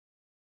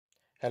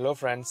Hello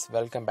friends,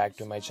 welcome back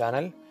to my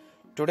channel.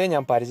 Today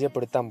ഞാൻ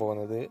പരിചയപ്പെടുത്താൻ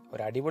പോകുന്നത്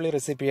ഒരു അടിപൊളി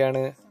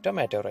റെസിപ്പിയാണ്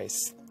ടൊമാറ്റോ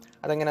റൈസ്.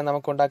 അതെങ്ങനെ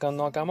നമുക്ക് ഉണ്ടാക്കാൻ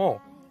നോക്കാമോ?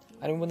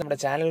 അതിനു മുമ്പ് നമ്മുടെ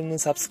ചാനൽ ഒന്ന്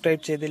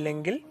സബ്സ്ക്രൈബ്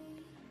ചെയ്തില്ലെങ്കിൽ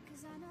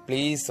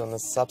പ്ലീസ് ഒന്ന്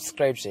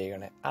സബ്സ്ക്രൈബ്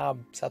ചെയ്യണേ. ആ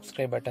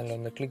സബ്സ്ക്രൈബ് ബട്ടണിൽ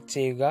ഒന്ന് ക്ലിക്ക്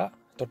ചെയ്യുക,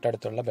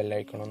 തൊട്ടടുത്തുള്ള ബെൽ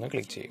ഐക്കൺ ഒന്ന്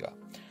ക്ലിക്ക് ചെയ്യുക.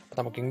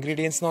 അപ്പോൾ നമുക്ക്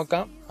ഇൻഗ്രീഡിയൻസ്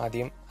നോക്കാം.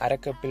 ആദ്യം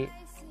അരക്കപ്പിൽ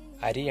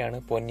അരിയാണ്,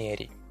 പൊന്നി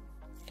അരി.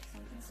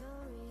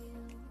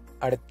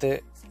 അടുത്ത്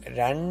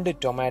 2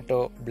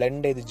 ടൊമാറ്റോ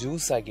ബ്ലെൻഡ് ചെയ്ത്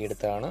ജ്യൂസ് ആക്കി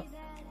എടുത്തതാണ്.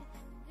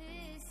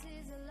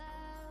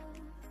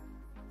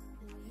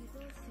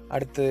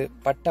 അടുത്ത്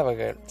പട്ട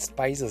വക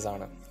സ്പൈസസ്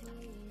ആണ്,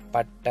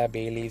 പട്ട,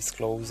 ബേ ലീവ്സ്,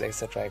 ക്ലോവ്സ്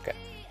എക്സെട്ര ഒക്കെ.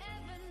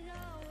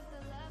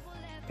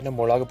 പിന്നെ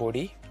മുളക്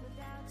പൊടി,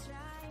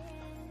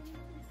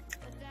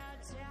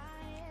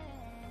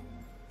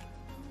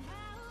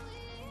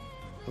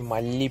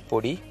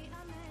 മല്ലിപ്പൊടി,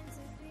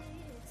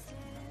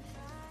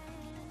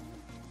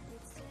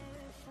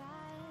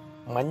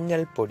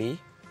 മഞ്ഞൾപ്പൊടി,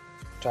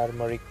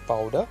 ടർമറിക്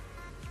പൗഡർ,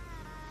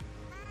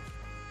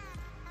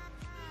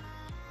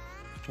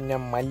 പിന്നെ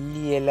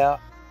മല്ലിയില,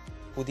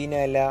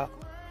 പുതിനയില,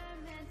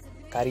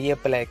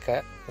 കറിവേപ്പിലയൊക്കെ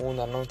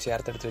 3 എണ്ണം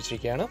ചേർത്തെടുത്ത്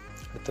വെച്ചിരിക്കുകയാണ്.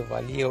 അടുത്ത്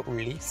വലിയ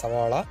ഉള്ളി,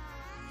 സവാള.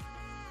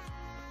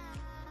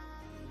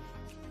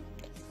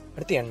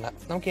 അടുത്ത് എണ്ണ.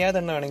 നമുക്ക്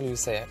ഏതെണ്ണ വേണമെങ്കിലും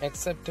യൂസ് ചെയ്യാം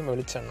എക്സെപ്റ്റ്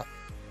വെളിച്ചെണ്ണ.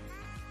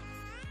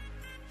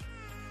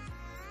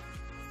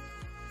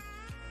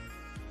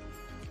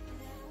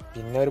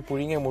 പിന്നെ ഒരു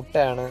പുഴുങ്ങിയ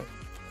മുട്ടയാണ്,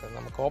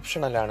 നമുക്ക്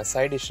ഓപ്ഷണലാണ്,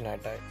 സൈഡ്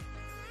ഡിഷിനായിട്ട്.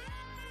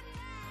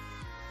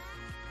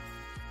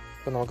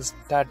 ഇപ്പം നമുക്ക്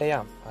സ്റ്റാർട്ട്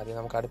ചെയ്യാം. ആദ്യം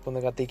നമുക്ക് അടുപ്പൊന്ന്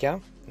കത്തിക്കാം.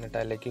 എന്നിട്ട്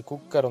അതിലേക്ക്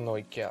കുക്കർ ഒന്ന്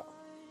വയ്ക്കുക.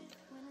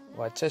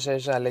 വച്ച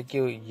ശേഷം അതിലേക്ക്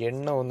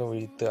എണ്ണ ഒന്ന്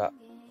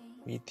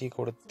വീത്തി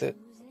കൊടുത്ത്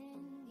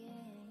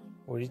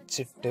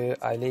ഒഴിച്ചിട്ട്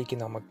അതിലേക്ക്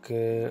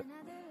നമുക്ക്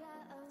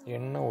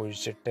എണ്ണ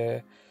ഒഴിച്ചിട്ട്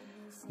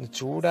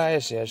ചൂടായ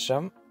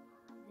ശേഷം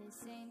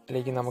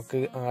അതിലേക്ക്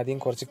നമുക്ക്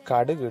ആദ്യം കുറച്ച്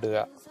കടുക് ഇടുക.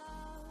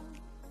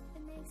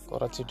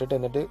 കുറച്ചിട്ടിട്ട്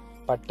എന്നിട്ട്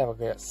പട്ട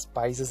വക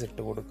സ്പൈസസ്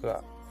ഇട്ട് കൊടുക്കുക.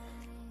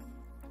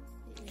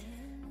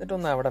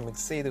 എന്നിട്ടൊന്ന് അവിടെ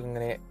മിക്സ് ചെയ്ത്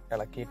ഇങ്ങനെ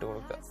ഇളക്കിയിട്ട്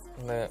കൊടുക്കുക,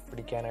 ഒന്ന്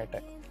പിടിക്കാനായിട്ട്.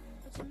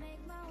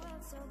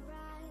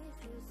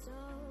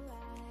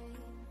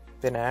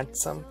 പിന്നെ ആഡ്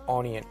സം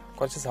ഓണിയൻ,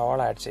 കുറച്ച് സവാള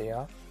ആഡ്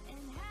ചെയ്യുക.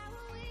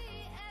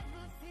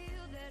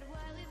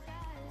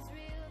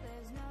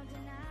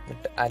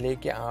 എന്നിട്ട്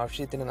അതിലേക്ക്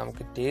ആവശ്യത്തിന്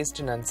നമുക്ക്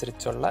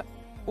ടേസ്റ്റിനനുസരിച്ചുള്ള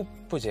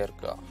ഉപ്പ്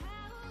ചേർക്കുക.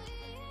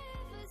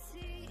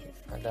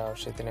 അതിൻ്റെ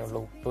ആവശ്യത്തിനുള്ള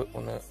ഉപ്പ്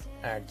ഒന്ന്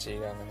ആഡ്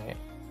ചെയ്യുക. അങ്ങനെ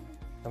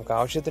നമുക്ക്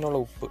ആവശ്യത്തിനുള്ള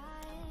ഉപ്പ്,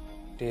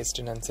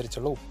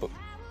 ടേസ്റ്റിനനുസരിച്ചുള്ള ഉപ്പ്.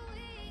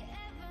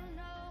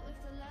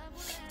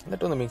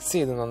 എന്നിട്ടൊന്ന് മിക്സ്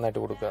ചെയ്ത് നന്നായിട്ട്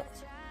കൊടുക്കുക.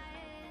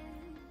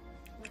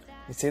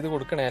 മിക്സ് ചെയ്ത്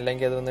കൊടുക്കണേ,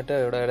 അല്ലെങ്കിൽ അത് വന്നിട്ട്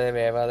ഇവിടെ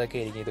വേവാതൊക്കെ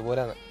ആയിരിക്കും.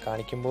 ഇതുപോലെ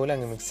കാണിക്കും പോലെ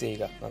അങ്ങ് മിക്സ്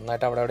ചെയ്യുക.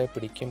 നന്നായിട്ട് അവിടെ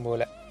പിടിക്കും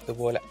പോലെ,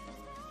 ഇതുപോലെ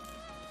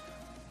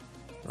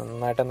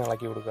നന്നായിട്ടൊന്ന്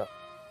ഇളക്കി കൊടുക്കുക.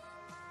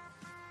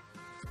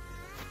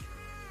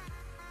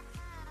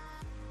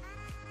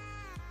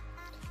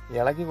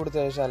 ഇളക്കി കൊടുത്ത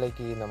ശേഷം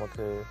അതിലേക്ക്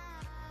നമുക്ക്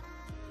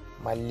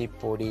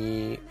മല്ലിപ്പൊടി,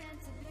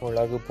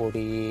 മുളക്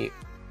പൊടി,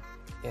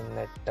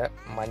 എന്നിട്ട്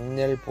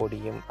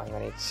മഞ്ഞൾപ്പൊടിയും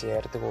അങ്ങനെ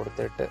ചേർത്ത്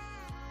കൊടുത്തിട്ട്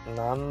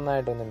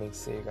നന്നായിട്ടൊന്ന്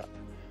മിക്സ് ചെയ്യുക.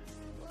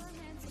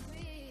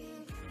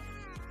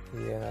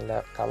 ഇത് നല്ല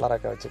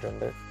കളറൊക്കെ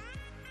വെച്ചിട്ടുണ്ട്.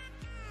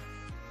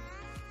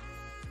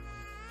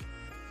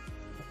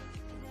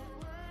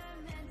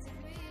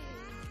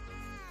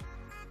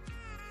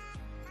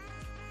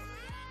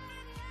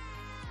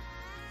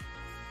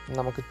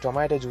 നമുക്ക്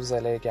ടൊമാറ്റോ ജ്യൂസ്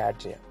അതിലേക്ക്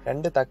ആഡ് ചെയ്യാം.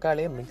 2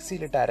 തക്കാളിയെ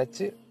മിക്സിയിലിട്ട്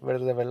അരച്ച്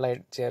വെറുതെ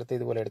വെള്ളം ചേർത്ത്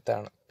ഇതുപോലെ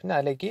എടുത്താണ്. പിന്നെ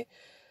അതിലേക്ക്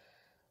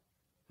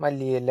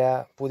മല്ലിയില,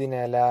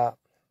 പുതിനയില,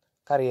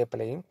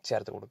 കറിവേപ്പിലയും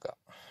ചേർത്ത് കൊടുക്കുക.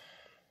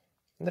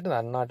 എന്നിട്ട്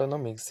നന്നായിട്ടൊന്ന്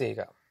മിക്സ്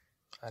ചെയ്യുക.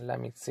 എല്ലാം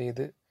മിക്സ്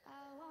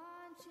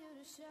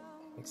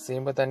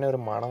ചെയ്യുമ്പോൾ തന്നെ ഒരു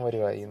മണം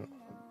വരുമായിരുന്നു,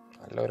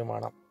 നല്ലൊരു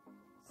മണം.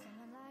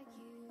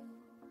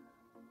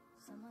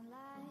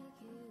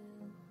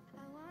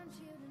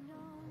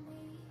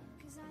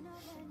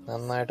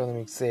 നന്നായിട്ടൊന്ന്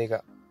മിക്സ് ചെയ്യുക.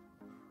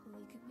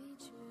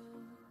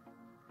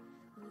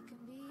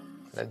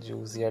 നല്ല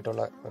ജ്യൂസി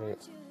ആയിട്ടുള്ള ഒരു.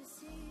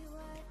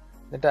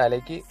 എന്നിട്ട്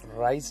അതിലേക്ക്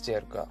റൈസ്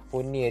ചേർക്കുക.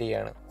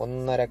 പൊന്നിയരിയാണ്,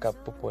 1.5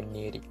 കപ്പ്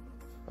പൊന്നിയരി.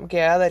 നമുക്ക്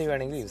ഏതരി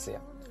വേണമെങ്കിലും യൂസ്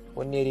ചെയ്യാം.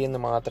 പൊന്നിയരി എന്ന്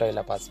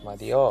മാത്രമല്ല,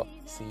 ബസ്മതിയോ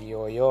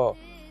സിയോയോ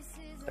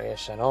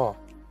റേഷനോ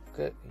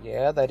ഒക്കെ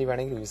ഏതരി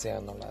വേണമെങ്കിലും യൂസ്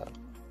ചെയ്യാമെന്നുള്ളതാണ്.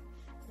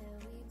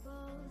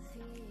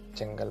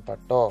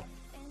 ചെങ്കൽപ്പട്ടോ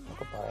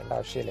നമുക്ക് പറയേണ്ട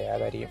ആവശ്യമില്ല,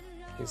 ഏതരിയും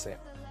യൂസ്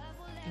ചെയ്യാം.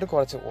 ഇത്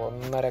കുറച്ച്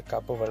 1.5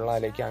 കപ്പ് വെള്ളം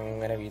അതിലേക്ക്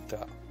അങ്ങനെ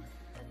വീത്തുക.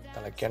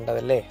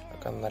 തിളയ്ക്കേണ്ടതല്ലേ,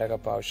 നമുക്ക് 1.5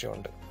 കപ്പ്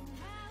ആവശ്യമുണ്ട്.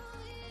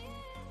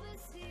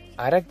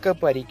 1/2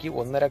 കപ്പ് അരിക്ക്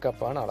 1.5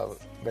 കപ്പാണ് അളവ്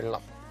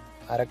വെള്ളം.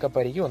 1/2 കപ്പ്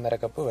അരിക്ക് 1.5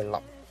 കപ്പ്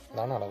വെള്ളം,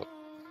 അതാണ് അളവ്.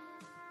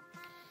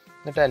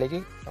 എന്നിട്ട് അതിലേക്ക്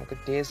നമുക്ക്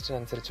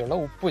ടേസ്റ്റിനനുസരിച്ചുള്ള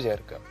ഉപ്പ്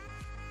ചേർക്കുക.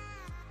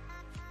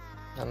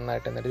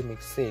 നന്നായിട്ട് എന്നിട്ട്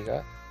മിക്സ് ചെയ്യുക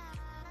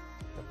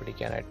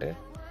പിടിക്കാനായിട്ട്.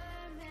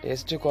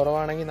 ടേസ്റ്റ്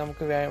കുറവാണെങ്കിൽ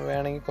നമുക്ക്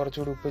വേണമെങ്കിൽ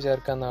കുറച്ചുകൂടി ഉപ്പ്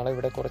ചേർക്കാമെന്നാണ്.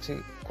 ഇവിടെ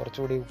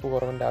കുറച്ചുകൂടി ഉപ്പ്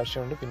കുറവിൻ്റെ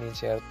ആവശ്യമുണ്ട്, പിന്നെയും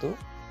ചേർത്തു.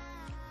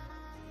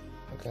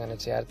 നമുക്ക് അങ്ങനെ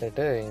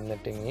ചേർത്തിട്ട്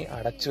എന്നിട്ട് ഇനി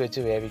അടച്ചു വെച്ച്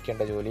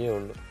വേവിക്കേണ്ട ജോലിയേ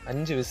ഉള്ളൂ.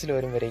 5 വിസിൽ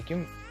വരും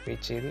വരേക്കും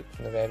വെയിറ്റ് ചെയ്ത്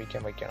ഒന്ന്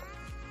വേവിക്കാൻ വയ്ക്കണം.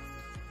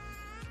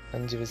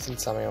 5 വിസിൽ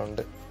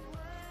സമയമുണ്ട്.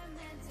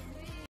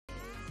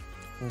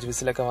 5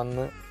 വിസിലൊക്കെ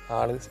വന്ന്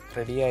ആള്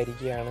റെഡി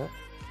ആയിരിക്കുകയാണ്.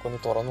 ഒന്ന്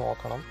തുറന്നു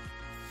നോക്കണം.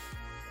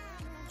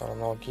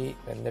 തുറന്നു നോക്കി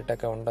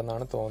വെന്തിട്ടൊക്കെ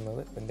ഉണ്ടെന്നാണ്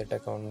തോന്നുന്നത്.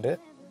 വെന്തിട്ടൊക്കെ ഉണ്ട്.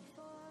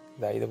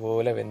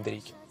 ഇതുപോലെ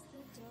വെന്തിരിക്കും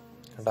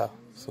കേട്ടോ.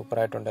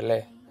 സൂപ്പറായിട്ടുണ്ടല്ലേ.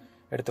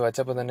 എടുത്ത്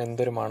വച്ചപ്പോൾ തന്നെ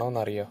എന്തൊരു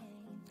മണമെന്നറിയോ.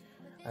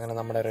 അങ്ങനെ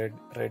നമ്മുടെ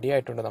റെഡി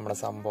ആയിട്ടുണ്ട് നമ്മുടെ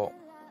സംഭവം.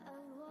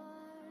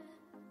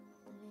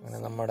 അങ്ങനെ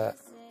നമ്മുടെ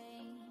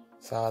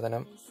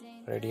സാധനം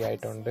റെഡി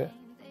ആയിട്ടുണ്ട്.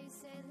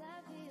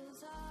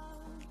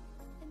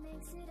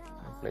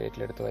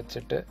 പ്ലേറ്റിലെടുത്ത്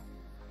വെച്ചിട്ട്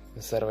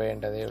സെർവ്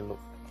ചെയ്യേണ്ടതേ ഉള്ളൂ.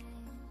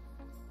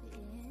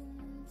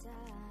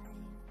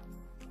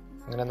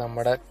 അങ്ങനെ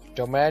നമ്മുടെ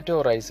tomato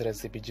rice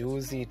recipe,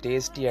 juicy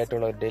tasty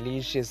ആയിട്ടുള്ള ഒരു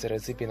ഡെലീഷ്യസ്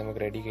റെസിപ്പി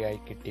നമുക്ക് റെഡി ആയി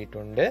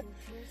കിട്ടിയിട്ടുണ്ട്.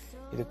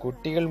 ഇത്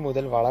കുട്ടികൾ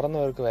മുതൽ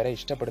വളർന്നവർക്ക് വരെ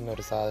ഇഷ്ടപ്പെടുന്ന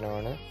ഒരു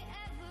സാധനമാണ്.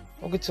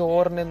 നമുക്ക്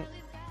ചോറിന്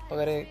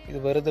പകരം ഇത്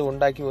വെറുതെ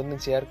ഉണ്ടാക്കി ഒന്നും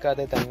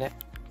ചേർക്കാതെ തന്നെ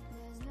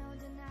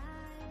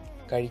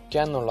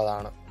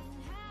കഴിക്കാന്നുള്ളതാണ്.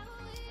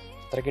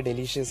 അത്രയ്ക്ക്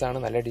ഡെലീഷ്യസ് ആണ്.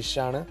 നല്ല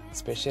ഡിഷാണ്.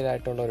 സ്പെഷ്യൽ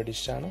ആയിട്ടുള്ള ഒരു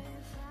ഡിഷാണ്.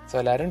 സോ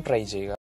എല്ലാവരും ട്രൈ ചെയ്യുക.